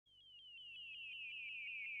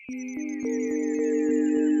Hey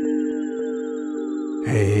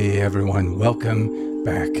everyone, welcome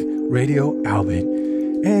back. Radio Albert,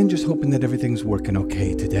 and just hoping that everything's working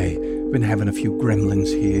okay today. Been having a few gremlins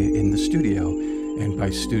here in the studio, and by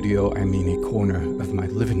studio I mean a corner of my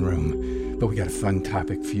living room. But we got a fun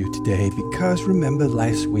topic for you today because remember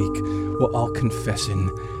last week we're all confessing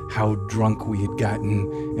how drunk we had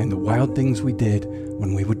gotten and the wild things we did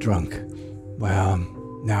when we were drunk. Well,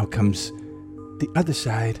 now comes the other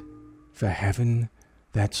side for having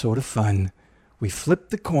that sort of fun. We flipped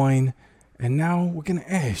the coin, and now we're going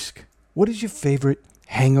to ask, what is your favorite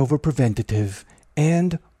hangover preventative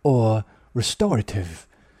and or restorative?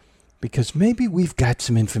 Because maybe we've got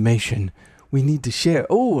some information we need to share.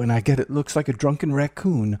 Oh, and I get it looks like a drunken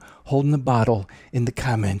raccoon holding a bottle in the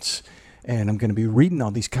comments. And I'm going to be reading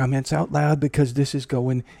all these comments out loud because this is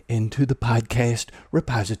going into the podcast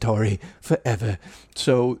repository forever.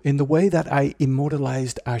 So in the way that I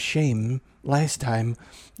immortalized our shame last time,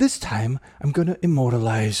 this time I'm going to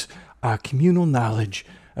immortalize our communal knowledge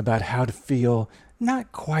about how to feel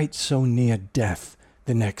not quite so near death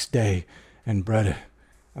the next day. And brother,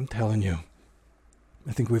 I'm telling you,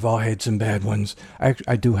 I think we've all had some bad ones. I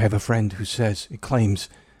do have a friend who claims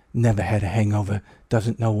never had a hangover,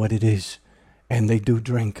 doesn't know what it is, and they do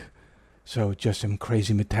drink. So just some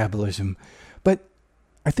crazy metabolism. But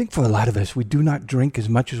I think for a lot of us, we do not drink as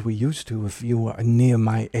much as we used to if you are near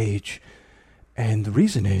my age. And the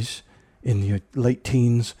reason is, in your late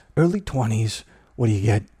teens, early 20s, what do you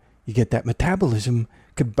get? You get that metabolism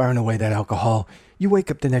could burn away that alcohol. You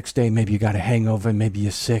wake up the next day, maybe you got a hangover, maybe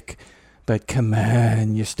you're sick. But come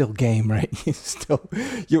on, you're still game, right?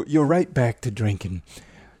 You're right back to drinking.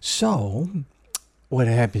 So what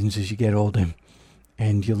happens is you get older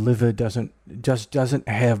and your liver doesn't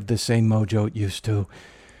have the same mojo it used to.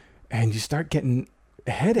 And you start getting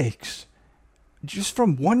headaches just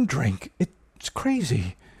from one drink. It's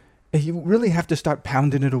crazy. You really have to start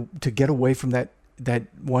pounding it to get away from that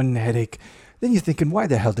one headache. Then you're thinking, why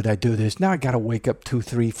the hell did I do this? Now I got to wake up 2,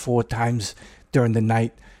 3, 4 times during the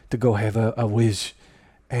night to go have a whiz.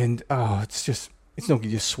 And it's no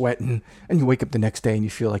good. You're sweating, and you wake up the next day and you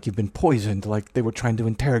feel like you've been poisoned, like they were trying to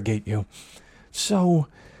interrogate you. So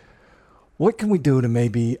what can we do to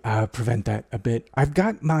maybe prevent that a bit? I've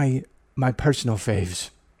got my personal faves,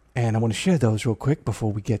 and I want to share those real quick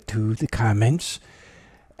before we get to the comments.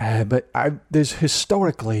 But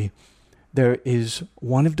there is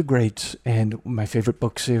one of the greats, and my favorite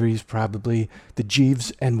book series, probably the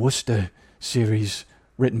Jeeves and Wooster series,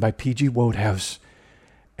 written by P.G. Wodehouse.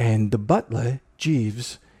 And the butler,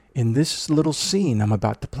 Jeeves, in this little scene I'm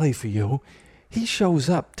about to play for you, he shows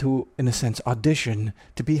up to, in a sense, audition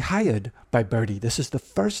to be hired by Bertie. This is the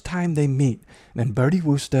first time they meet, and Bertie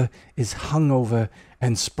Wooster is hungover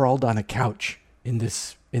and sprawled on a couch in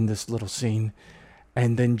this little scene.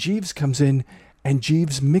 And then Jeeves comes in, and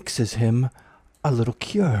Jeeves mixes him a little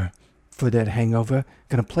cure for that hangover.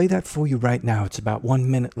 Gonna play that for you right now. It's about 1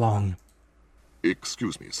 minute long.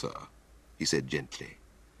 "Excuse me, sir," he said gently.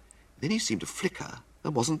 Then he seemed to flicker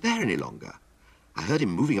and wasn't there any longer. I heard him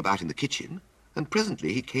moving about in the kitchen, and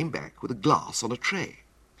presently he came back with a glass on a tray.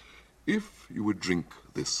 "If you would drink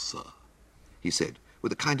this, sir," he said,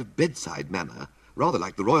 with a kind of bedside manner, rather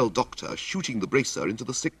like the royal doctor shooting the bracer into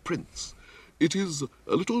the sick prince. "It is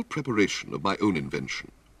a little preparation of my own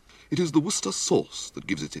invention. It is the Worcester sauce that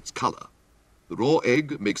gives it its colour. The raw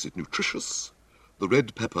egg makes it nutritious. The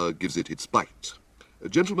red pepper gives it its bite.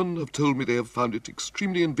 Gentlemen have told me they have found it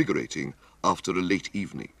extremely invigorating after a late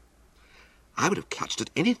evening." I would have clutched at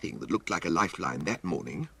anything that looked like a lifeline that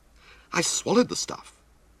morning. I swallowed the stuff.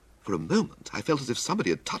 For a moment I felt as if somebody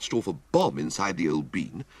had touched off a bomb inside the old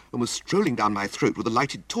bean and was strolling down my throat with a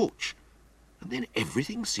lighted torch. And then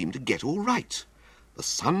everything seemed to get all right. The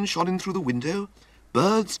sun shone in through the window,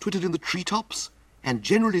 birds twittered in the treetops, and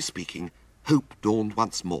generally speaking, hope dawned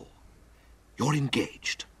once more. "You're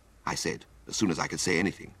engaged," I said, as soon as I could say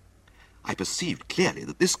anything. I perceived clearly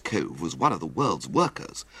that this cove was one of the world's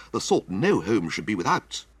workers, the sort no home should be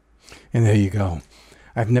without. And there you go.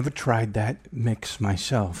 I've never tried that mix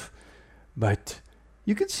myself, but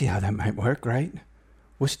you can see how that might work, right?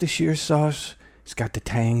 Worcestershire sauce, it's got the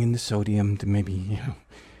tang and the sodium to maybe,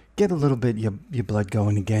 get a little bit your blood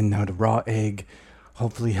going again. Now the raw egg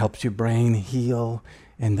hopefully helps your brain heal,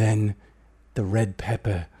 and then the red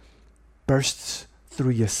pepper bursts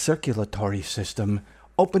through your circulatory system,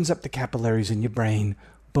 opens up the capillaries in your brain,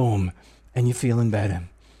 boom, and you're feeling better.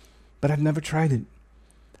 But I've never tried it.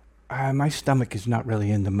 My stomach is not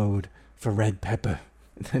really in the mood for red pepper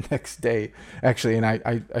the next day, actually, and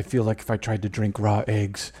I feel like if I tried to drink raw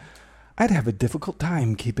eggs, I'd have a difficult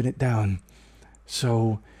time keeping it down.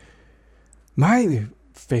 So my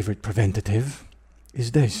favorite preventative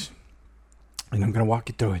is this, and I'm going to walk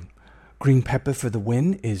you through it. Green pepper for the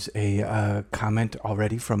win is a comment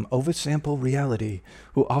already from Oversample Reality,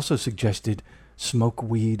 who also suggested smoke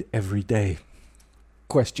weed every day.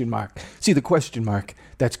 Question mark. See the question mark?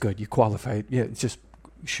 That's good. You qualify it. Yeah, it's just,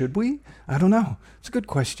 should we? I don't know. It's a good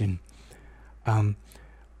question.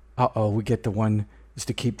 We get the one is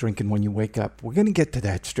to keep drinking when you wake up. We're going to get to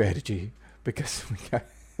that strategy because we got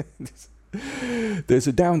there's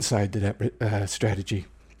a downside to that strategy.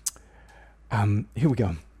 Here we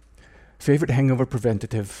go. Favorite hangover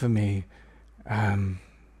preventative for me.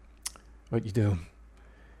 What you do.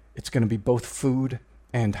 It's going to be both food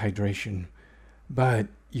and hydration. But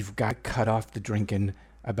you've got to cut off the drinking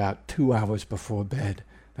about 2 hours before bed.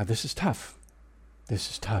 Now, this is tough. This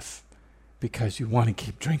is tough because you want to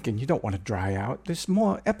keep drinking. You don't want to dry out. There's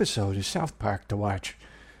more episodes of South Park to watch.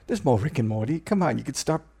 There's more Rick and Morty. Come on, you could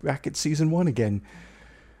start back at season 1 again.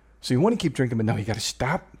 So you want to keep drinking, but no, you got to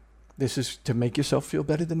stop. This is to make yourself feel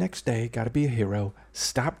better the next day. Got to be a hero.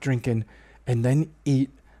 Stop drinking and then eat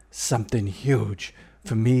something huge.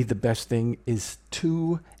 For me, the best thing is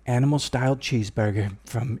 2 animal-style cheeseburger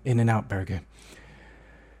from In-N-Out Burger.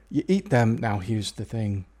 You eat them. Now, here's the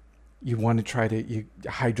thing. You want to try to you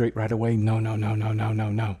hydrate right away? No.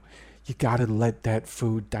 You got to let that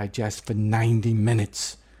food digest for 90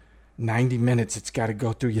 minutes. 90 minutes, it's got to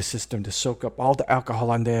go through your system to soak up all the alcohol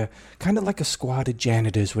on there, kind of like a squad of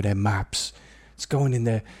janitors with their mops. It's going in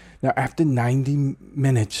there. Now, after 90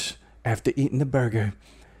 minutes, after eating the burger,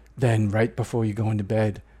 then right before you go into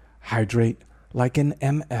bed, hydrate like an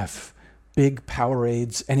MF. Big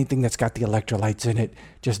Powerades, anything that's got the electrolytes in it,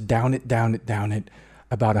 just down it.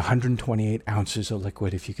 About 128 ounces of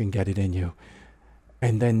liquid if you can get it in you.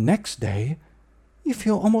 And then next day, you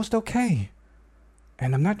feel almost okay.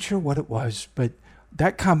 And I'm not sure what it was, but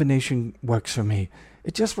that combination works for me.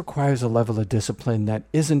 It just requires a level of discipline that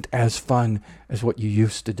isn't as fun as what you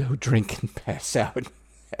used to do, drink and pass out.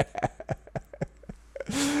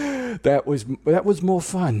 That was more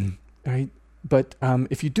fun, right? But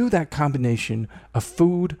if you do that combination of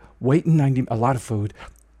food, waiting 90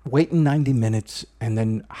 minutes, and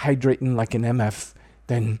then hydrating like an MF,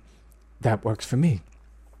 then that works for me.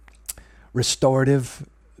 Restorative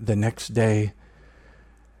the next day.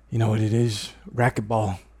 You know what it is?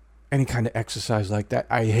 Racquetball. Any kind of exercise like that.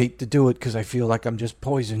 I hate to do it because I feel like I'm just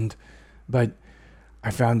poisoned. But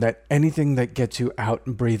I found that anything that gets you out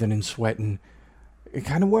and breathing and sweating, it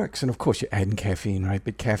kind of works. And of course, you're adding caffeine, right?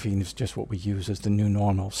 But caffeine is just what we use as the new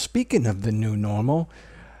normal. Speaking of the new normal,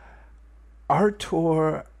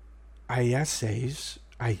 Artur Iases,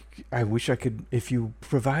 I wish I could, if you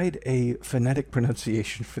provide a phonetic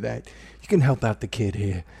pronunciation for that, you can help out the kid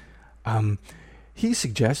here. He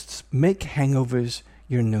suggests make hangovers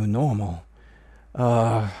your new normal.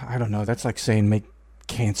 I don't know. That's like saying make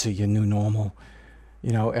cancer your new normal.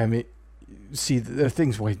 You know, I mean, see, the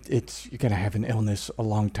things where you're going to have an illness, a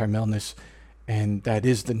long-term illness, and that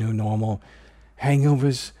is the new normal.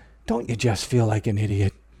 Hangovers, don't you just feel like an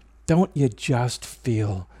idiot? Don't you just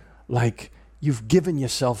feel like you've given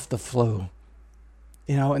yourself the flu?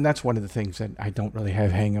 You know, and that's one of the things that I don't really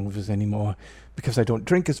have hangovers anymore because I don't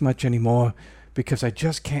drink as much anymore because I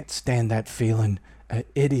just can't stand that feeling of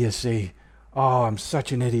idiocy. Oh, I'm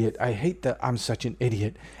such an idiot. I hate that I'm such an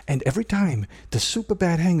idiot. And every time the super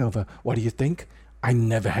bad hangover, what do you think? I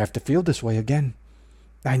never have to feel this way again.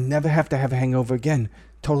 I never have to have a hangover again.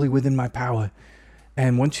 Totally within my power.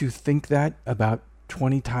 And once you think that about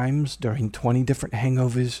 20 times during 20 different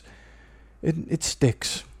hangovers, it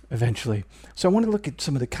sticks eventually. So I want to look at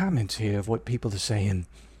some of the comments here of what people are saying.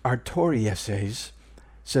 Artori Essays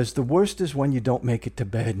says, the worst is when you don't make it to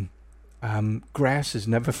bed. Grass is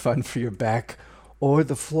never fun for your back or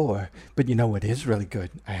the floor. But you know what is really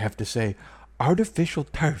good, I have to say? Artificial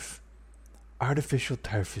turf. Artificial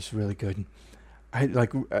turf is really good. I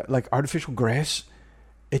like artificial grass.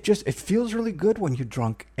 It feels really good when you're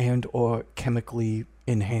drunk and or chemically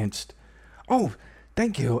enhanced. Oh,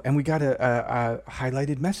 thank you. And we got a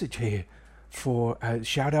highlighted message here for a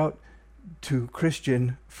shout out to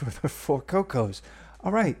Christian for the 4 Cocos.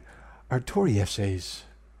 All right. Artori Essays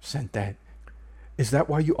sent that. Is that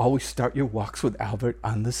why you always start your walks with Albert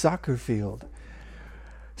on the soccer field?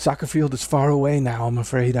 Soccer field is far away now, I'm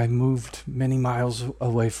afraid. I moved many miles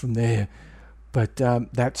away from there. But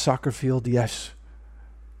that soccer field, yes.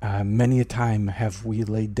 Many a time have we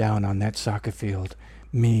laid down on that soccer field,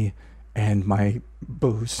 me and my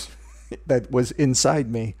booze that was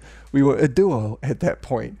inside me. We were a duo at that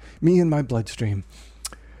point, me and my bloodstream.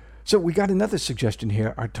 So we got another suggestion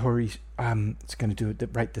here. Artori, it's going to do it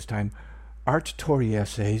right this time. Art Tory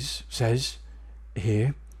Essays says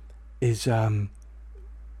here is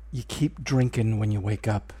you keep drinking when you wake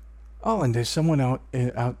up. Oh, and there's someone out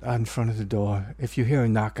in front of the door. If you hear a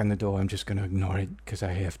knock on the door, I'm just going to ignore it because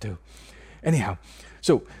I have to. Anyhow,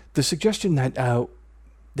 so the suggestion that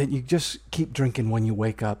you just keep drinking when you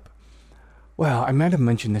wake up. Well, I might have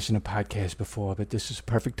mentioned this in a podcast before, but this is a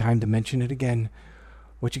perfect time to mention it again.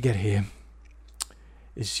 What you get here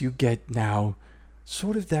is you get now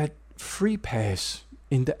sort of that free pass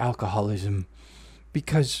into alcoholism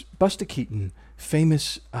because Buster Keaton,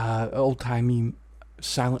 famous old-timey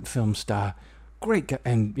silent film star, great guy,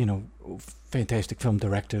 and fantastic film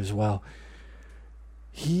director as well.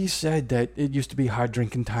 He said that it used to be hard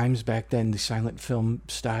drinking times back then. The silent film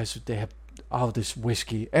stars, they have all this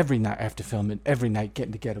whiskey every night after filming, every night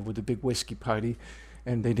getting together with a big whiskey party,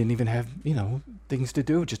 and they didn't even have things to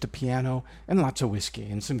do, just a piano and lots of whiskey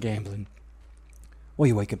and some gambling. Well,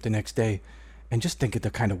 you wake up the next day and just think of the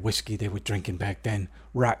kind of whiskey they were drinking back then.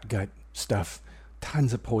 Rot gut stuff,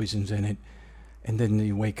 tons of poisons in it. And then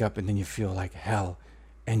you wake up and then you feel like hell.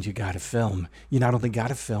 And you gotta film. You not only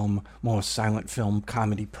gotta film more silent film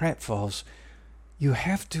comedy pratfalls, you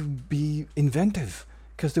have to be inventive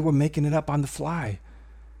because they were making it up on the fly.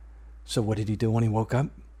 So what did he do when he woke up?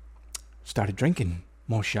 Started drinking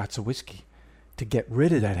more shots of whiskey to get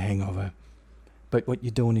rid of that hangover. But what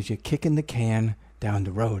you're doing is you're kicking the can down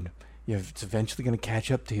the road. It's eventually going to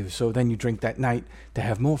catch up to you. So then you drink that night to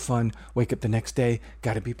have more fun, wake up the next day,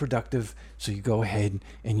 got to be productive. So you go ahead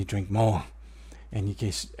and you drink more. And you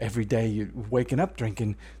guess every day you're waking up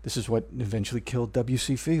drinking. This is what eventually killed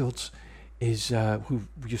W.C. Fields, is who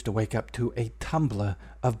used to wake up to a tumbler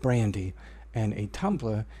of brandy. And a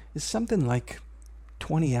tumbler is something like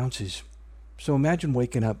 20 ounces. So imagine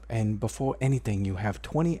waking up and before anything you have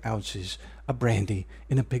 20 ounces of brandy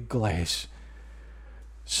in a big glass.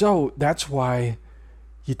 So that's why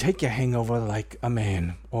you take your hangover like a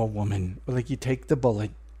man or woman. Like you take the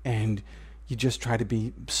bullet and you just try to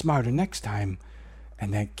be smarter next time.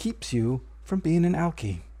 And that keeps you from being an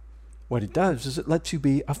alkie. What it does is it lets you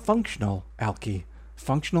be a functional alkie,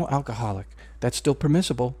 functional alcoholic. That's still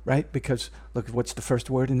permissible, right? Because look, what's the first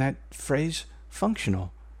word in that phrase?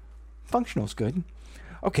 Functional. Functional's good.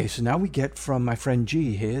 Okay, so now we get from my friend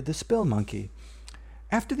G here, the spill monkey.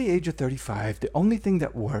 After the age of 35, the only thing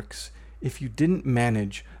that works if you didn't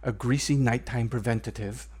manage a greasy nighttime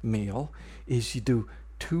preventative meal is you do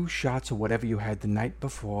 2 shots of whatever you had the night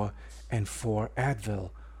before and 4 Advil.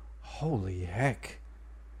 Holy heck.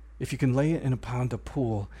 If you can lay it in a pond or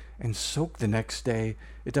pool and soak the next day,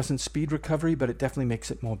 it doesn't speed recovery, but it definitely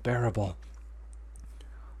makes it more bearable.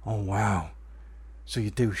 Oh, wow. So you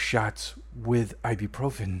do shots with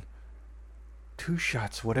ibuprofen. 2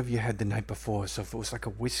 shots, whatever you had the night before. So if it was like a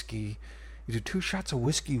whiskey, you do 2 shots of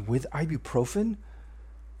whiskey with ibuprofen?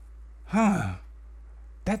 Huh.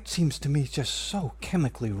 That seems to me just so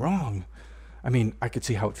chemically wrong. I mean, I could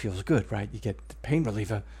see how it feels good, right? You get the pain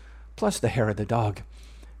reliever plus the hair of the dog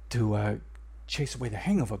to chase away the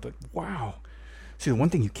hangover. But wow. See, the one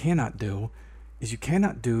thing you cannot do is you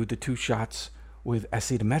cannot do the 2 shots with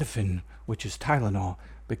acetaminophen, which is Tylenol,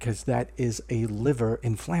 because that is a liver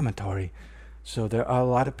inflammatory. So there are a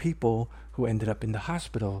lot of people who ended up in the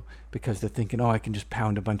hospital because they're thinking, I can just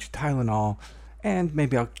pound a bunch of Tylenol and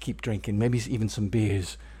maybe I'll keep drinking, maybe even some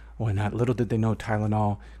beers. Or not. Little did they know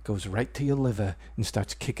Tylenol goes right to your liver and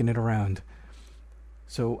starts kicking it around.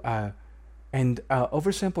 So,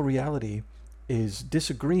 oversample reality is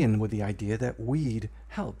disagreeing with the idea that weed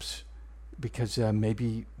helps. Because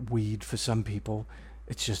maybe weed for some people,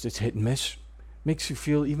 it's hit and miss. Makes you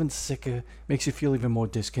feel even sicker, makes you feel even more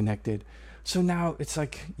disconnected. So now it's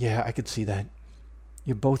like, yeah, I could see that.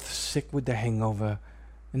 You're both sick with the hangover,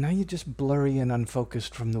 and now you're just blurry and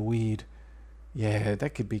unfocused from the weed. Yeah,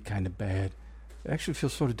 that could be kind of bad. It actually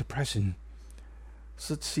feels sort of depressing.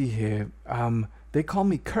 So let's see here. They Call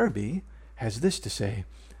Me Kirby has this to say.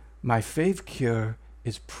 My fave cure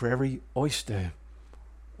is prairie oyster.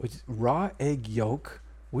 With raw egg yolk,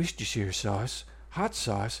 Worcestershire sauce, hot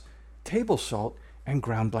sauce, table salt, and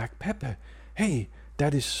ground black pepper. Hey,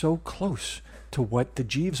 that is so close to what the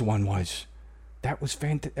Jeeves one was. That was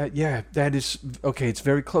fantastic. Yeah, that is, okay, it's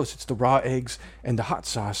very close. It's the raw eggs and the hot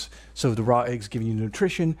sauce. So the raw eggs giving you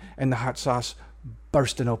nutrition and the hot sauce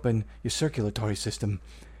bursting open your circulatory system.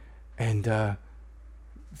 And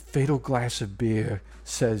Fatal Glass of Beer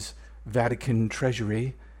says Vatican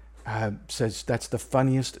Treasury says that's the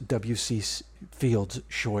funniest W.C. Fields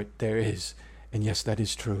short there is. And yes, that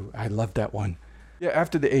is true. I love that one. Yeah,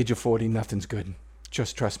 after the age of 40, nothing's good.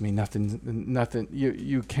 Just trust me, nothing.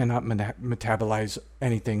 You cannot metabolize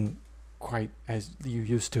anything quite as you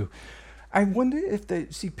used to. I wonder if they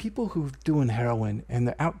see people who are doing heroin and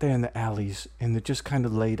they're out there in the alleys and they're just kind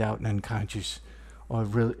of laid out and unconscious, or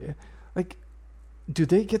really, like, do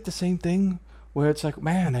they get the same thing where it's like,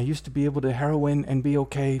 man, I used to be able to heroin and be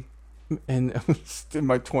okay, and in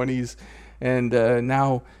my 20s, and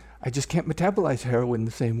now I just can't metabolize heroin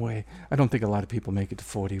the same way. I don't think a lot of people make it to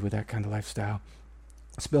 40 with that kind of lifestyle.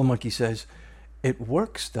 Spill Monkey says, it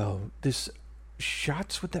works though. This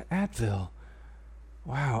shots with the Advil.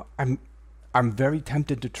 Wow, I'm very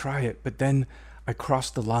tempted to try it, but then I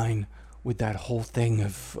crossed the line with that whole thing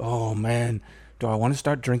of, oh man, do I want to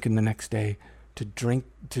start drinking the next day to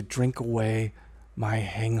drink away my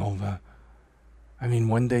hangover? I mean,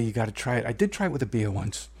 one day you got to try it. I did try it with a beer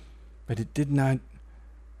once, but it did not,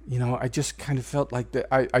 I just kind of felt like that.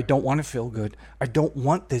 I don't want to feel good. I don't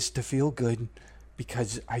want this to feel good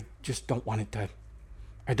because I just don't want it to.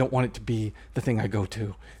 I don't want it to be the thing I go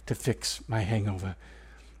to fix my hangover.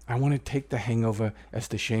 I want to take the hangover as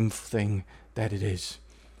the shameful thing that it is.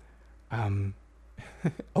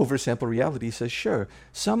 Oversample Reality says, sure,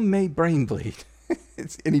 some may brain bleed.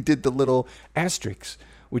 And he did the little asterisk,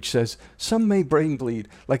 which says, some may brain bleed,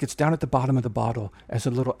 like it's down at the bottom of the bottle as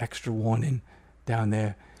a little extra warning down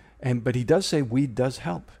there. But he does say weed does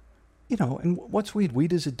help. And what's weed?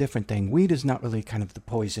 Weed is a different thing. Weed is not really kind of the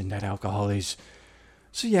poison that alcohol is.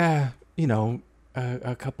 So yeah,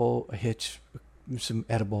 a couple of hits, some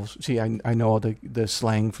edibles. See, I know all the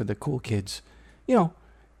slang for the cool kids.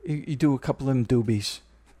 You do a couple of them doobies.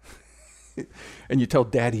 And you tell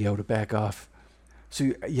Daddy-O to back off.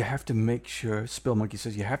 So you have to make sure, Spill Monkey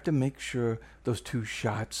says, you have to make sure those 2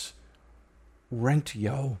 shots,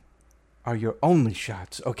 Rent-Yo, are your only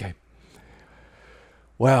shots. Okay.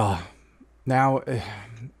 Well, now,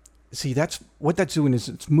 see, that's what that's doing is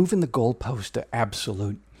it's moving the goalpost to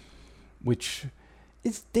absolute, which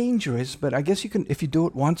is dangerous, but I guess you can, if you do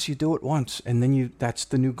it once, you do it once, and then that's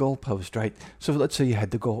the new goalpost, right? So let's say you had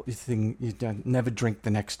the goal thing, you never drink the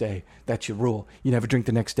next day. That's your rule. You never drink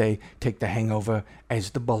the next day, take the hangover as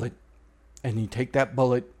the bullet, and you take that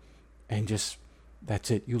bullet, and just, that's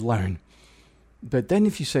it, you learn. But then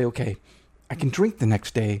if you say, okay, I can drink the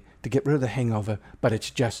next day to get rid of the hangover, but it's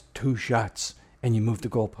just 2 shots, and you move the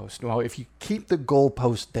goalpost. Well, if you keep the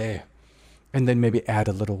goalpost there, and then maybe add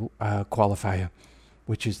a little qualifier,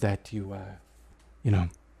 which is that you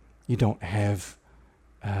don't have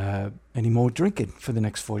any more drinking for the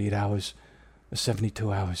next 48 hours or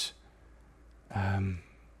 72 hours. Then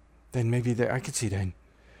maybe I could see that.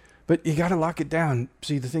 But you got to lock it down.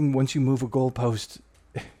 See, the thing, once you move a goalpost,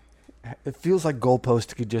 it feels like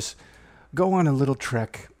goalpost could just go on a little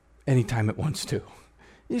trek anytime it wants to.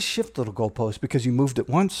 You shift little goalpost because you moved it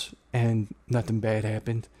once and nothing bad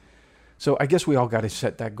happened. So I guess we all got to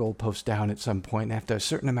set that goalpost down at some point after a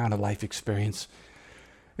certain amount of life experience.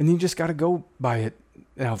 And you just got to go by it.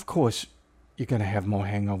 Now, of course, you're going to have more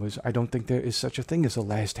hangovers. I don't think there is such a thing as a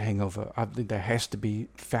last hangover. I think there has to be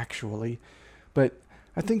factually. But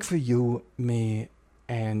I think for you, me,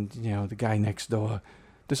 and, the guy next door,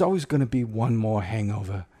 there's always going to be one more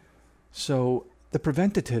hangover. So the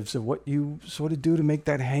preventatives are what you sort of do to make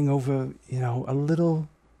that hangover, a little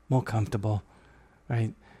more comfortable,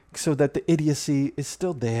 right? So that the idiocy is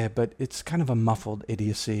still there, but it's kind of a muffled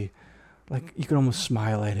idiocy. Like, you can almost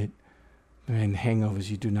smile at it. In hangovers,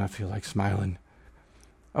 you do not feel like smiling.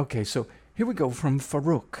 Okay, so here we go from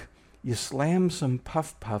Farouk. You slam some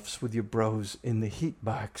puff puffs with your bros in the heat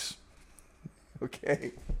box.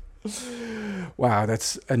 Okay. Wow,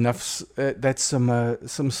 that's enough. That's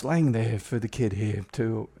some slang there for the kid here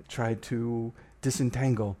to try to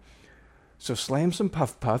disentangle. So slam some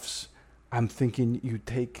puff puffs. I'm thinking you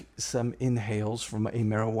take some inhales from a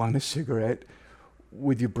marijuana cigarette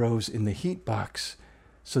with your bros in the heat box.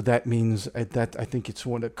 So that means that I think it's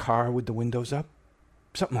a car with the windows up.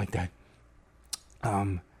 Something like that.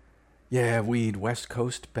 Yeah, weed, West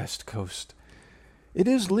Coast, best coast. It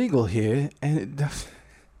is legal here, and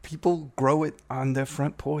people grow it on their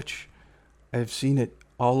front porch. I've seen it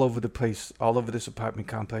all over the place, all over this apartment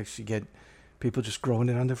complex. You get people just growing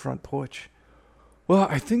it on their front porch. Well,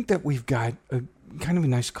 I think that we've got a kind of a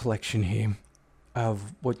nice collection here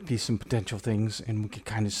of what would be some potential things, and we can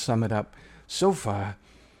kind of sum it up. So far,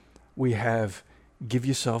 we have give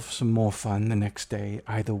yourself some more fun the next day,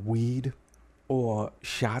 either weed or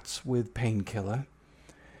shots with painkiller.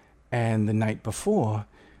 And the night before,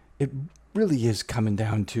 it really is coming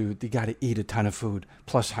down to you got to eat a ton of food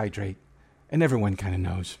plus hydrate, and everyone kind of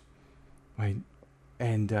knows, right?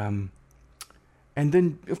 And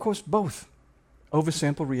then of course both.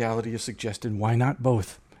 Oversample Reality is suggested. Why not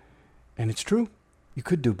both? And it's true. You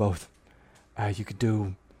could do both. You could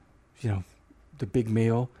do, the big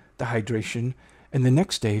meal, the hydration, and the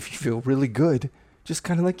next day, if you feel really good, just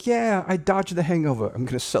kind of like, yeah, I dodged the hangover. I'm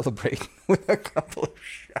going to celebrate with a couple of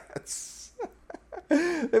shots.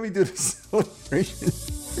 Let me do the celebration.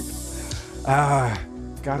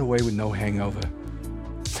 Got away with no hangover.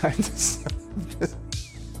 Time to celebrate.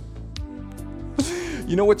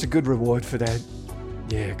 You know what's a good reward for that?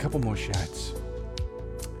 Yeah, a couple more shots.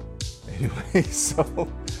 Anyway, so,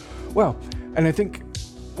 well, and I think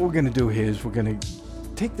what we're going to do here is we're going to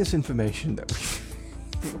take this information that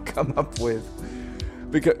we've come up with.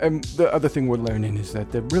 Because the other thing we're learning is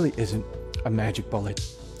that there really isn't a magic bullet,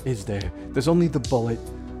 is there? There's only the bullet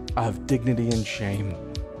of dignity and shame,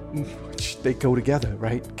 which they go together,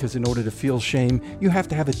 right? Because in order to feel shame, you have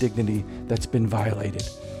to have a dignity that's been violated.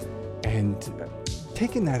 And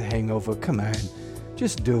taking that hangover, come on,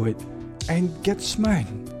 just do it and get smart.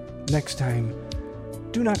 Next time,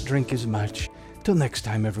 do not drink as much. Till next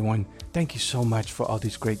time, everyone, thank you so much for all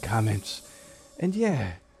these great comments. And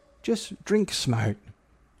yeah, just drink smart.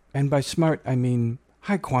 And by smart, I mean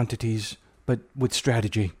high quantities, but with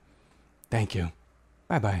strategy. Thank you.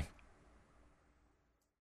 Bye-bye.